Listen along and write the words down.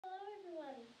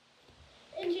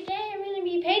And today I'm going to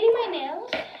be painting my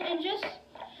nails and just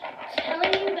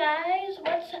telling you guys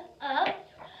what's up.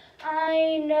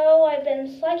 I know I've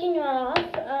been slacking off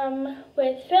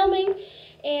with filming,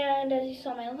 and as you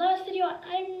saw in my last video,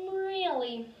 I'm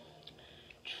really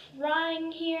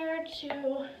trying here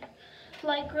to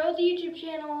grow the YouTube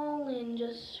channel and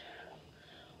just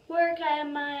work.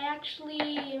 I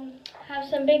actually have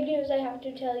some big news I have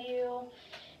to tell you,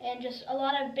 and just a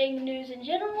lot of big news in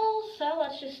general. So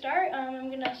let's just start. I'm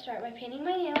gonna start by painting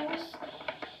my nails,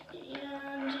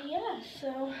 and yeah,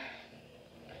 so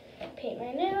paint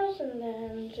my nails and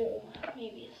then do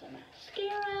maybe some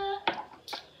mascara.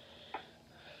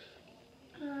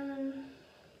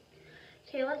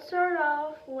 Okay, let's start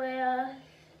off with,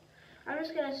 I'm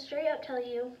just gonna straight up tell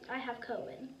you I have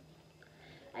COVID.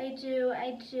 I do.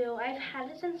 I've had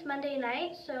it since Monday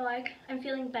night, so I'm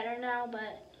feeling better now,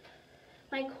 but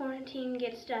my quarantine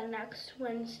gets done next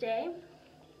Wednesday.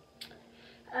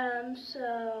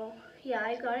 So yeah,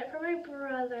 I got it from my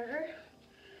brother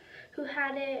who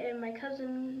had it, and my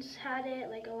cousins had it,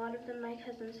 like a lot of them, my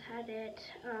cousins had it.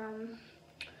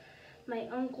 My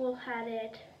uncle had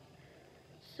it.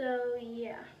 So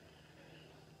yeah,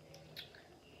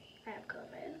 I have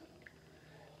COVID.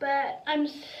 But I'm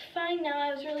fine now.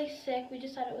 I was really sick. We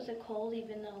just thought it was a cold,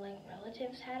 even though like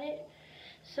relatives had it.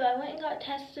 So I went and got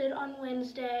tested on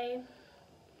Wednesday,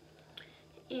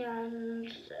 and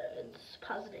it's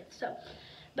positive. So,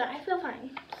 but I feel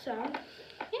fine. So,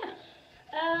 yeah.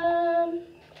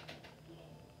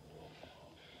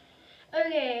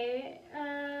 Okay.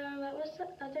 What was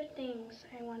the other things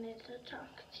I wanted to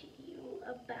talk to you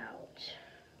about?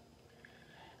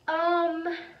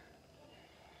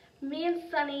 Me and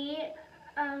Sunny,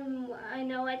 I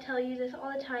know I tell you this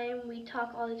all the time, we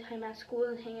talk all the time at school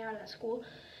and hang out at school,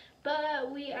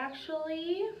 but we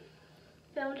actually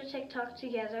filmed a TikTok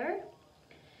together,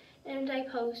 and I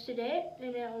posted it,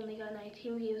 and it only got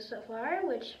 19 views so far,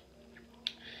 which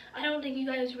I don't think you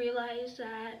guys realize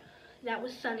that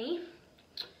was Sunny,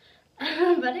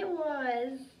 but it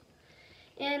was,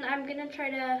 and I'm gonna try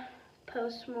to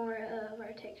post more of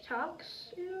our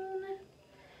TikToks soon.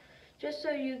 Just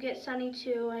so you get Sunny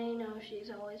too. I know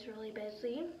she's always really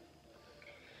busy.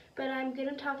 But I'm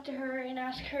gonna talk to her and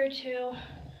ask her to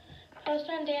post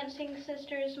on Dancing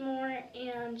Sisters more,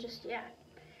 and just, yeah.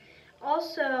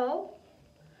 Also,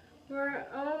 we're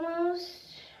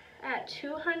almost at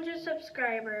 200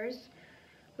 subscribers,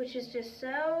 which is just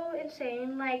so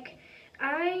insane. Like,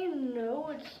 I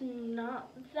know it's not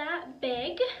that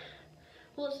big.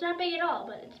 Well, it's not big at all,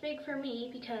 but it's big for me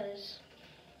because,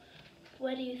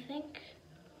 what do you think?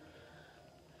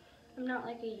 I'm not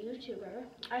like a YouTuber.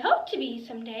 I hope to be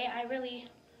someday. I really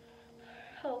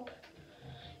hope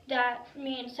that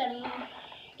me and Sunny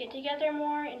get together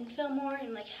more and film more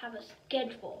and like have a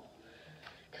schedule.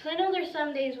 Cause I know there's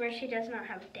some days where she does not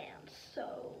have dance,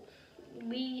 so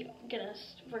we're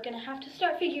gonna have to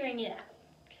start figuring it out.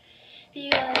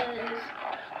 Because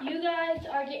you guys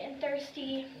are getting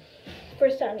thirsty for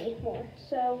Sunny more,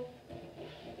 so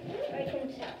I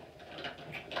can tell.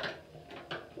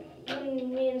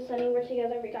 When me and Sunny were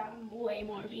together, we got way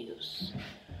more views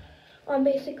on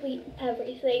basically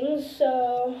everything,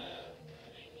 so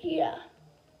yeah.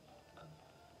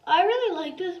 I really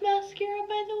like this mascara,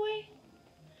 by the way.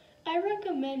 I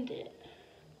recommend it.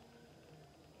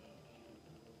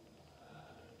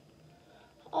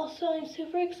 Also, I'm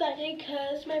super excited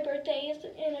because my birthday is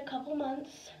in a couple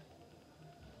months.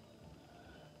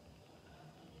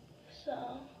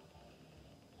 So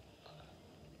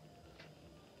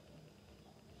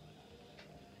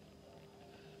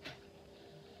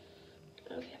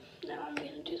okay, now I'm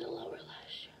gonna do the lower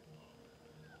lash.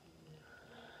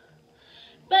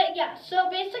 But yeah, so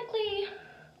basically,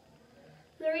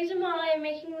 the reason why I'm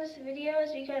making this video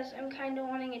is because I'm kind of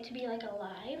wanting it to be like a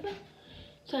live,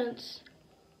 since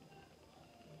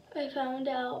I found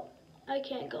out I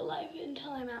can't go live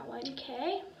until I'm at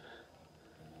 1K.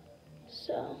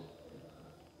 So,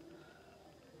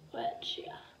 which,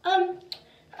 yeah.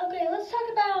 Okay, let's talk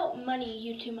about money,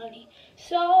 YouTube money.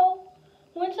 So,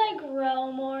 once I grow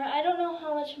more, I don't know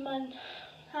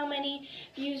how many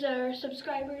views or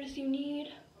subscribers you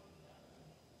need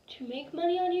to make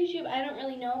money on YouTube. I don't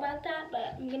really know about that,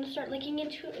 but I'm gonna start looking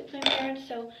into it with my parents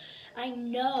so I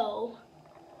know,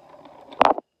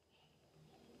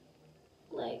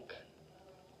 like,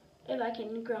 if I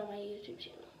can grow my YouTube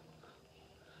channel.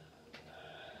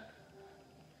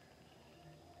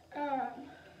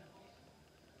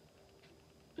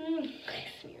 I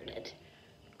smeared it.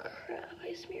 Crap,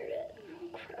 I smeared it.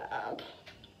 Oh, crap.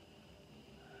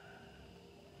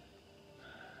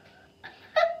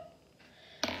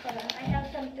 Hold on, I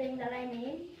have some something that I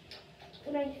made,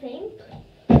 and I think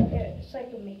it's like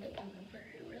a makeup remover.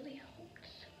 It really helps.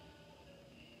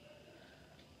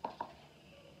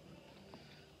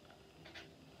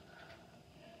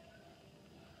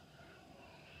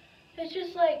 It's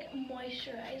just like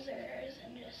moisturizers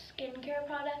and just skincare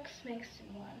products mixed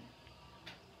in one.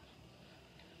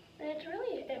 And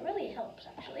it really helps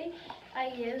actually. I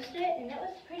used it and it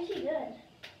was pretty good.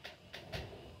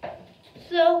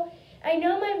 So I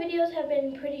know my videos have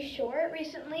been pretty short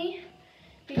recently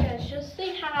because just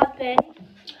they have been.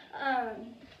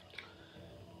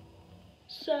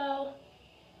 So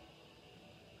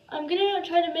I'm gonna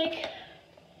try to make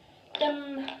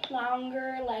them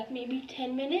longer, like maybe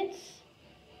 10 minutes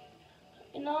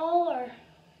and all, or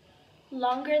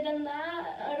longer than that.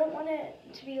 I don't want it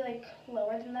to be like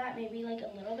lower than that, maybe like a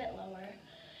little bit lower.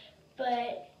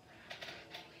 But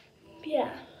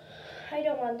yeah, I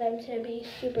don't want them to be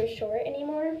super short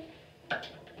anymore.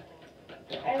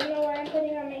 I don't know why I'm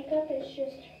putting on makeup, it's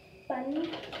just fun,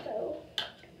 so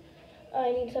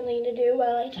I need something to do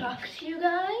while I talk to you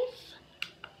guys.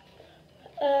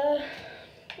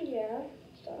 Yeah,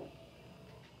 so.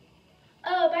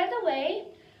 Oh, by the way,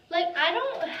 like I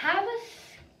don't have a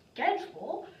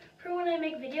schedule for when I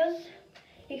make videos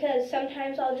because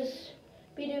sometimes I'll just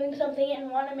be doing something and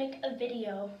want to make a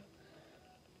video.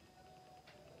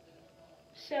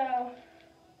 So,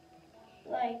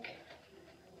 like,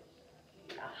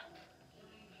 yeah.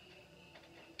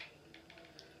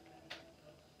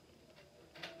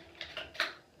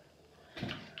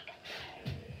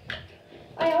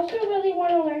 I also really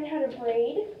want to learn how to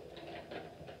braid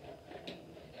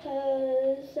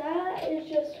because that is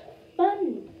just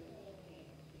fun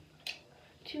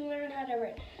to learn how to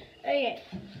braid. Okay.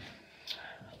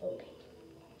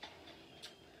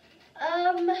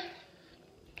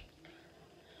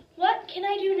 What can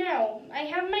I do now? I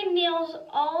have my nails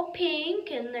all pink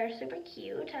and they're super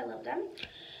cute. I love them.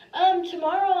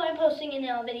 Tomorrow I'm posting a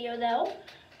nail video though.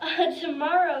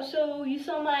 Tomorrow, so you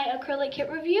saw my acrylic kit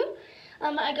review.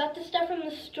 I got this stuff from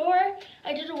the store.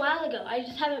 I did a while ago. I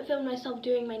just haven't filmed myself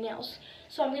doing my nails.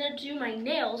 So I'm gonna do my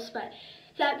nails, but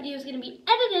that video is gonna be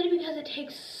edited because it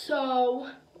takes so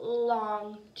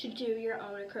long to do your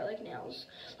own acrylic nails.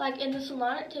 Like in the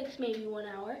salon, it takes maybe 1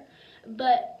 hour,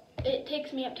 but it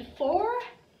takes me up to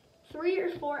 3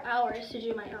 or 4 hours to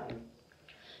do my own.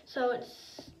 So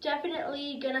it's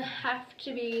definitely gonna have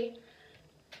to be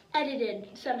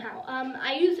edited somehow.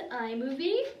 I use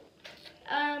iMovie.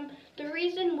 The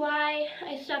reason why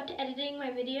I stopped editing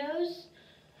my videos,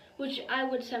 which I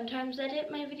would sometimes edit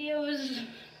my videos,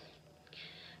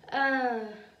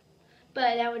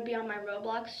 but that would be on my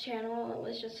Roblox channel. It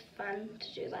was just fun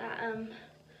to do that.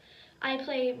 I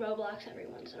play Roblox every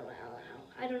once in a while now.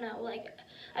 I don't know, like,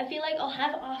 I feel like I'll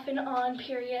have off and on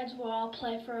periods where I'll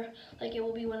play for, like, it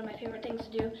will be one of my favorite things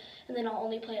to do, and then I'll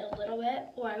only play a little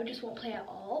bit, or I just won't play at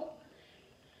all.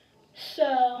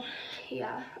 So,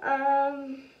 yeah,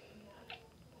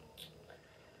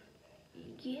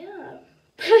 yeah.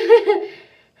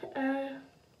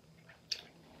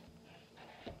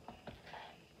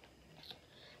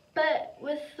 But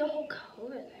with the whole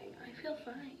COVID thing, I feel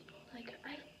fine. Like,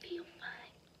 I feel fine.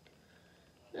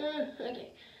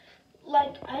 Okay.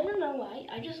 Like, I don't know why,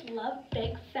 I just love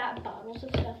big fat bottles of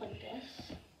stuff like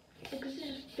this. Like, this is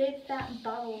just big fat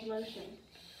bottle of lotion.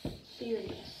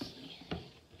 Seriously.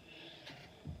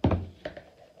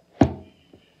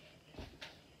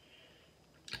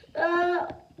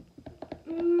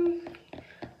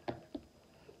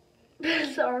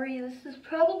 Sorry, this is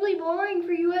probably boring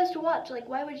for you guys to watch. Like,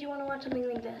 why would you want to watch something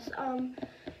like this?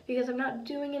 Because I'm not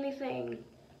doing anything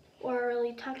or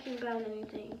really talking about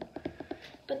anything.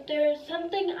 But there's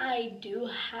something I do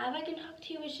have I can talk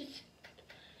to you, which is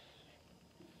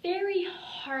very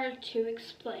hard to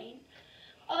explain.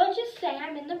 I'll just say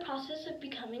I'm in the process of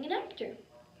becoming an actor.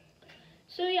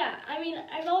 So yeah, I mean,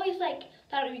 I've always like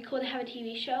thought it would be cool to have a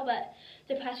TV show, but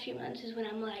the past few months is when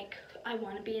I'm like, I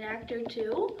want to be an actor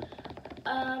too.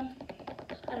 I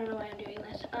don't know why I'm doing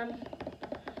this.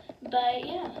 But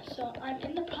yeah, so I'm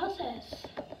in the process,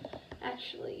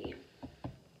 actually.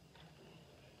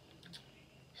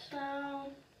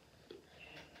 So,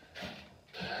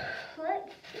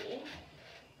 let's see.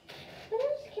 What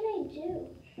else can I do?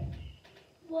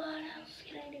 What else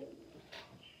can I do?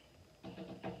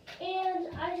 And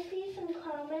I see some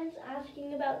comments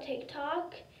asking about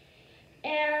TikTok.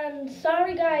 And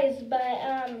sorry guys, but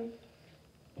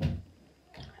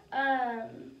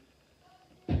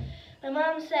my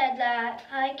mom said that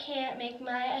I can't make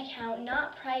my account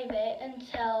not private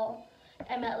until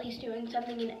I'm at least doing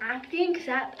something in acting, because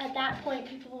at that point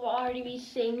people will already be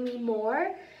seeing me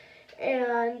more.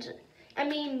 And I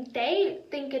mean, they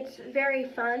think it's very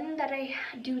fun that I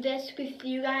do this with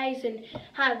you guys and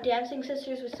have Dancing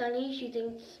Sisters with Sunny. She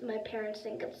thinks, my parents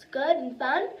think it's good and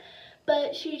fun,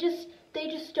 but they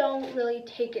just don't really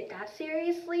take it that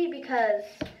seriously because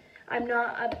I'm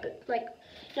not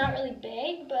not really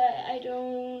big, but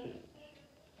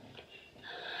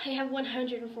I have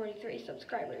 143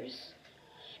 subscribers.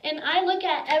 And I look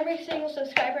at every single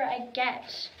subscriber I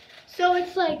get. So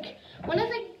it's like one of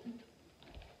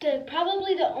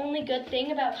probably the only good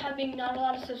thing about having not a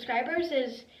lot of subscribers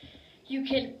is you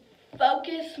can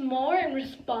focus more and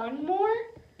respond more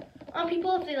on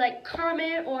people if they like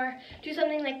comment or do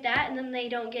something like that, and then they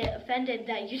don't get offended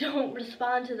that you don't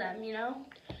respond to them, you know?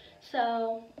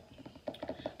 So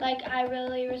like I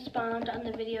really respond on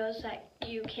the videos that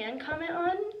you can comment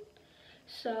on.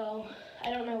 So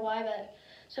I don't know why, but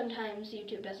sometimes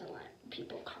YouTube doesn't let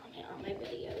people comment on my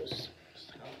videos.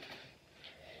 So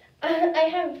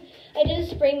I did a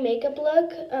spring makeup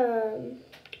look.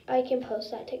 I can post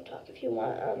that TikTok if you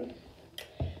want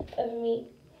of me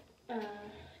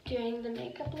doing the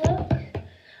makeup look.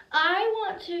 I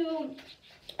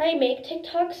make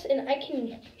TikToks and I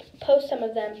can post some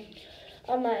of them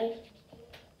on my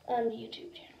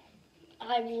YouTube channel.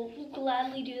 I will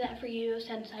gladly do that for you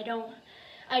since I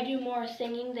do more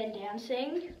singing than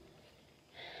dancing.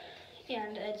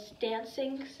 And it's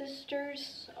Dancing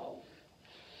Sisters, so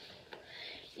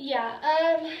yeah.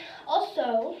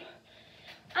 Also,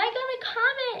 I got a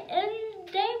comment and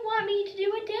they want me to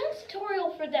do a dance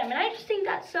tutorial for them, and I just think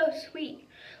that's so sweet.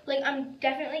 Like, I'm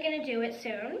definitely gonna do it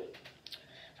soon.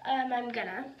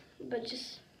 But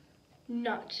just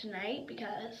not tonight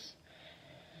because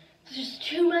there's just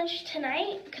too much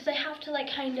tonight because I have to like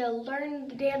kind of learn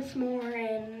the dance more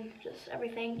and just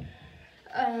everything.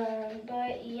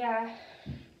 But yeah.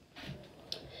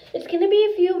 It's gonna be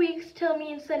a few weeks till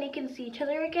me and Sunny can see each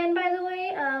other again, by the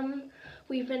way.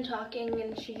 We've been talking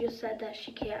and she just said that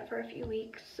she can't for a few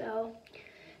weeks, so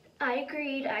I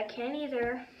agreed, I can't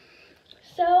either.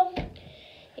 So,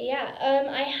 yeah,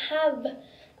 I have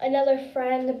another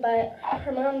friend, but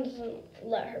her mom doesn't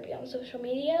let her be on social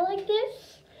media like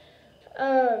this.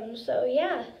 So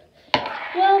yeah.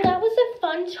 Well, that was a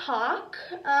fun talk.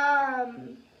 That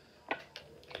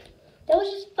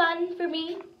was just fun for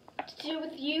me to do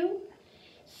with you.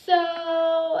 So,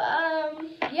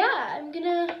 yeah, I'm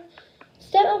gonna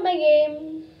step up my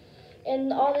game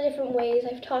in all the different ways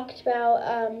I've talked about.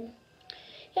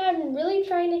 Yeah, I'm really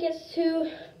trying to get to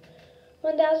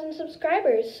 1,000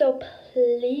 subscribers, so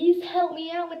please help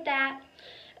me out with that.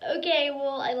 Okay,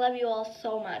 well, I love you all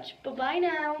so much. Bye-bye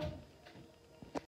now.